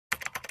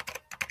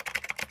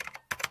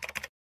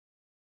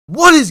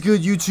What is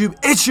good, YouTube?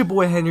 It's your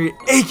boy Henry,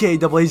 aka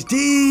DoubleH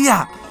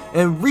DF,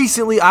 and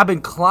recently I've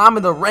been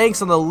climbing the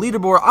ranks on the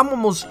leaderboard. I'm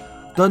almost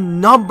the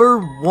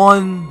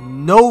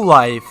 #1 no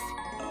life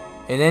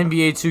in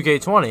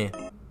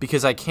NBA2K20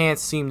 because I can't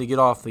seem to get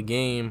off the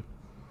game,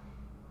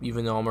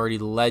 even though I'm already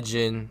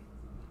legend.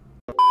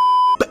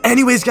 But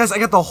anyways, guys, I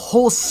got the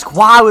whole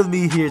squad with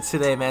me here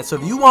today, man. So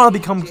if you want to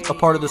become a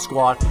part of the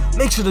squad,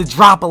 make sure to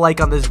drop a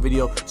like on this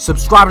video,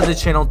 subscribe to the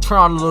channel, turn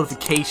on the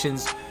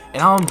notifications.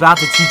 And I'm about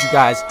to teach you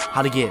guys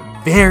how to get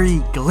very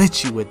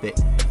glitchy with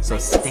it. So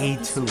stay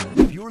tuned.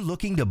 If you're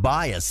looking to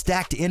buy a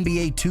stacked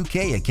NBA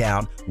 2K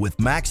account with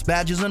max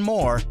badges and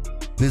more,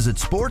 visit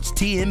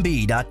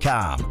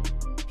sportstmb.com.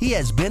 He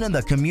has been in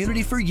the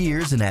community for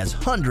years and has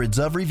hundreds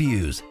of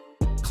reviews.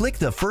 Click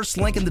the first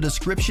link in the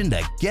description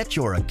to get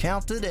your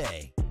account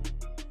today.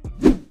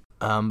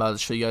 I'm about to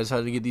show you guys how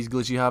to get these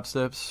glitchy hop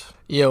steps.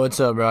 Yo, what's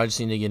up, bro? I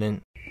just need to get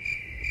in.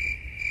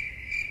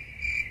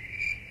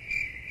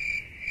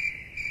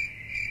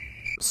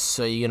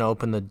 So you gonna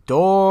open the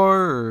door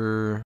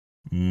or?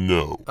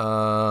 No.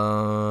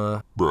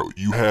 Bro,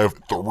 you have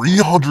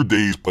 300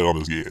 days played on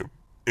this game,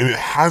 and it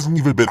hasn't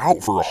even been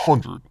out for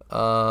 100.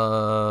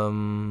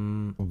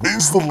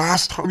 When's the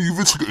last time you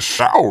even took a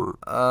shower?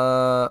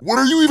 When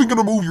are you even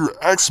gonna move your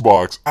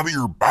Xbox out of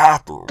your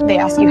bathroom? They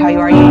ask you how you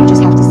are, you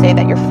just have to say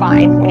that you're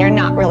fine when you're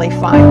not really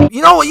fine.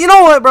 You know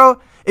what, bro?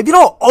 If you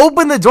don't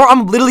open the door,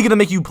 I'm literally gonna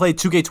make you play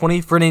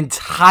 2K20 for an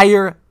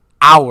entire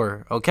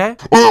hour, okay?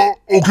 Okay.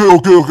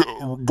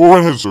 Go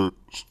ahead, sir.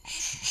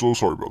 So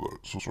sorry about that.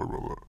 So sorry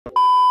about that.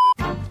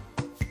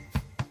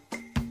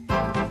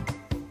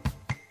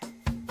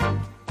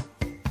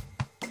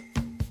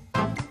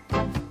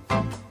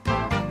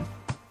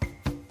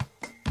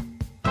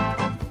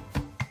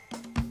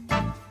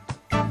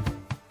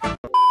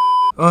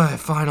 Alright,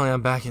 finally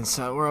I'm back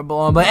inside where I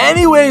belong. But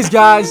anyways,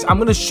 guys, I'm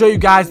gonna show you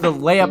guys the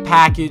layup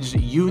package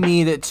you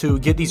need to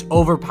get these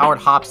overpowered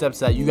hop steps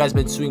that you guys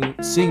been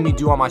seeing me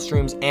do on my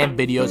streams and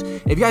videos.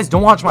 If you guys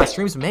don't watch my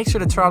streams, make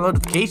sure to turn on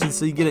notifications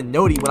so you get a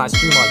noti when I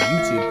stream on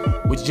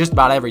YouTube, which is just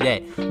about every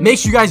day. Make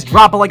sure you guys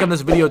drop a like on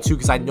this video too,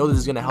 because I know this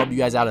is gonna help you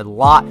guys out a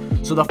lot.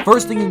 So the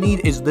first thing you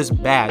need is this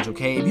badge,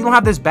 okay? If you don't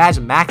have this badge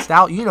maxed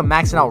out, you need to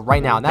max it out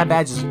right now. And that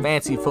badge is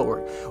fancy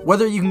footwork.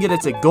 Whether you can get it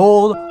to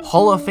gold,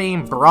 Hall of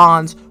Fame,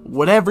 bronze,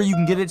 whatever you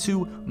can get it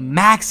to,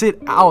 max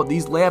it out.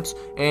 These layups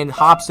and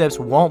hop steps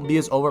won't be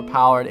as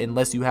overpowered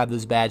unless you have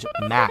this badge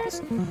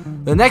maxed.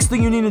 The next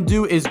thing you need to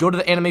do is go to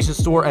the animation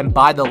store and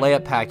buy the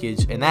layup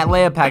package, and that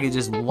layup package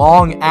is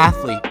long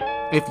athlete.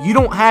 If you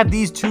don't have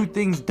these two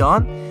things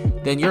done,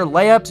 then your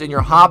layups and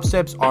your hop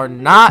steps are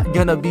not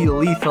gonna be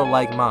lethal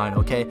like mine,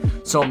 okay?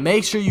 So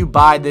make sure you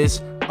buy this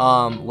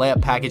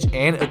layup package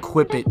and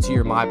equip it to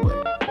your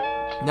MyPlayer.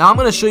 Now I'm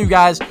gonna show you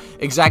guys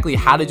exactly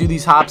how to do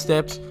these hop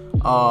steps,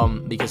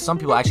 because some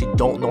people actually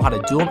don't know how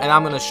to do them, and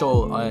I'm gonna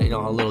show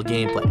a little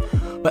gameplay.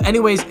 But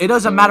anyways, it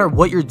doesn't matter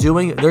what you're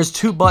doing. There's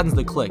two buttons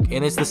to click,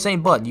 and it's the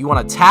same button. You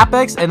want to tap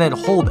X and then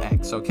hold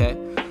X, okay?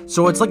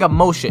 So it's like a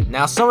motion.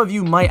 Now some of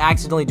you might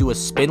accidentally do a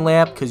spin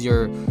layup because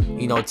you're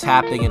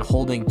tapping and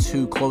holding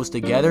too close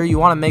together. You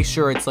want to make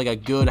sure it's like a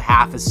good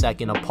half a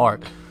second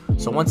apart.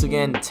 So once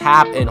again,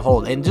 tap and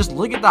hold, and just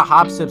look at the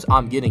hop steps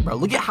I'm getting, bro.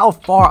 Look at how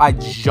far I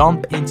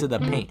jump into the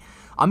paint.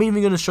 I'm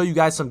even going to show you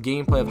guys some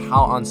gameplay of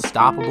how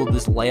unstoppable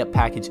this layup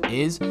package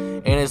is.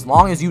 And as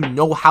long as you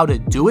know how to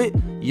do it,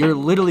 you're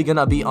literally going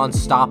to be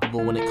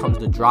unstoppable when it comes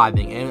to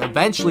driving. And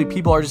eventually,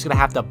 people are just going to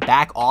have to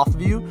back off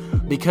of you,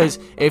 because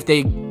if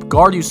they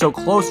guard you so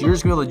close, you're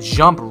just going to be able to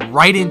jump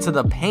right into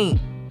the paint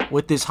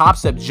with this hop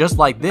step just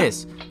like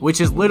this, which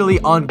is literally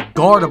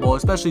unguardable,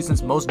 especially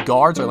since most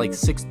guards are like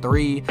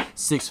 6'3",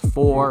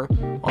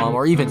 6'4",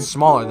 or even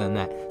smaller than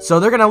that.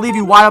 So they're gonna leave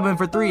you wide open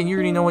for three, and you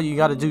already know what you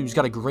gotta do. You just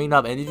gotta green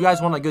up. And if you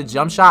guys want a good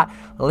jump shot,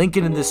 link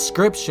in the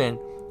description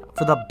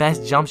for the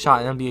best jump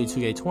shot in NBA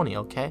 2K20,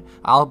 okay?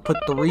 I'll put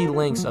 3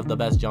 links of the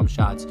best jump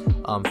shots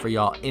for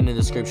y'all in the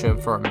description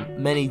for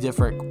many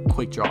different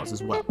quick draws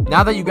as well.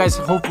 Now that you guys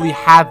hopefully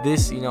have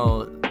this,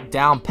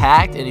 down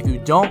packed, and if you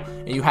don't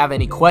and you have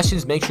any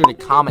questions, make sure to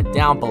comment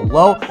down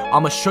below.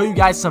 I'm gonna show you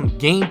guys some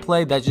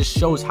gameplay that just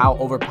shows how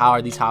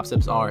overpowered these hop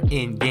steps are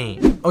in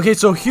game. Okay,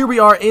 so here we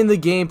are in the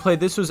gameplay.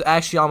 This was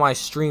actually on my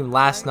stream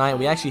last night.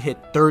 We actually hit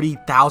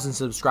 30,000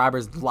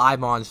 subscribers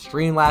live on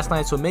stream last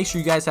night, so make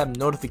sure you guys have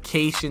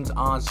notifications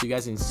on so you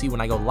guys can see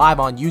when I go live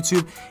on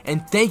YouTube.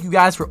 And thank you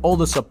guys for all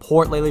the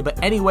support lately.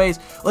 But anyways,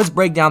 let's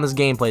break down this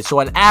gameplay.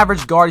 So an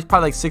average guard is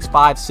probably like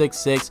 6'5",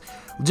 6'6".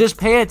 Just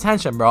pay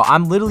attention, bro.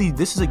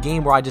 This is a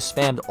game where I just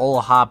spammed all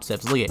the hop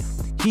steps. Look at,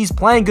 he's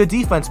playing good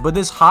defense, but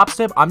this hop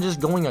step, I'm just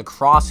going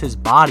across his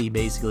body,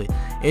 basically.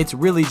 It's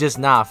really just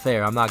not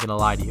fair. I'm not gonna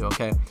lie to you,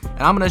 okay?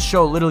 And I'm gonna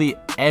show literally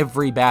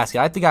every basket.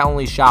 I think I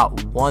only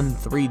shot 1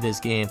 3 this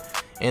game,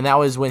 and that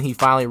was when he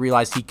finally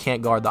realized he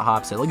can't guard the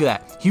hop step. Look at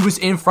that. He was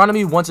in front of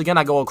me. Once again,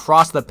 I go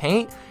across the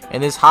paint,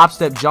 and this hop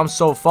step jumps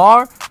so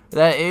far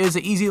that it was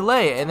an easy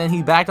lay, and then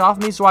he backed off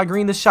me, so I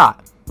greened the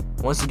shot.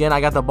 Once again, I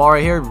got the ball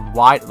right here,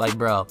 wide, like,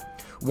 bro.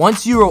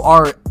 Once you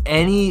are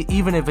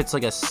even if it's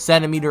like a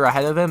centimeter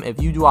ahead of him, if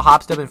you do a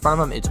hop step in front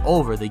of him, it's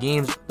over.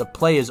 The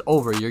play is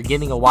over. You're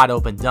getting a wide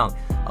open dunk.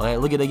 Okay,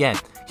 look at it again.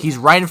 He's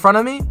right in front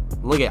of me.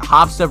 Look at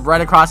hop step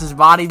right across his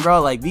body,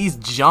 bro. Like, these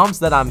jumps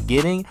that I'm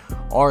getting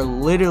are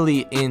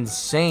literally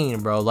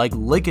insane, bro. Like,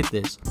 look at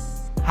this.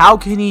 How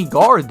can he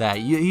guard that?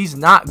 He's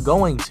not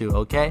going to,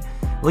 okay?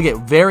 Look at,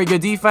 very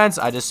good defense.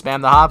 I just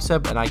spam the hop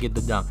step and I get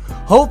the dunk.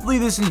 Hopefully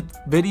this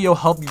video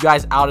helped you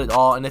guys out at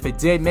all. And if it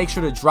did, make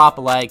sure to drop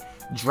a like,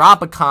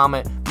 drop a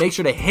comment, make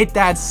sure to hit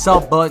that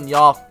sub button,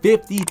 y'all.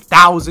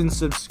 50,000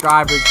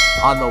 subscribers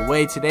on the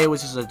way. Today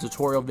was just a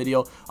tutorial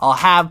video. I'll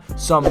have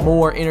some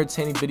more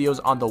entertaining videos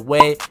on the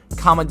way.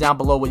 Comment down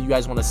below what you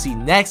guys want to see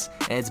next.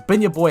 And it's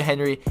been your boy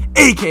Henry,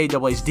 aka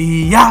DoubleH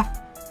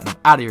DF, and I'm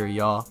out of here,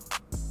 y'all.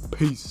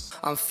 Peace.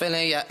 I'm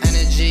feeling your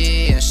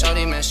energy, and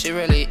shorty, man, she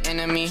really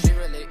into me.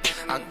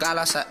 I got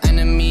lots of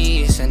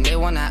enemies, and they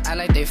wanna act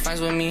like they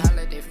friends with me.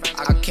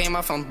 I came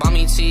up from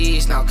bummy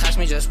tees, now catch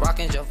me just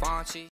rocking Givenchy.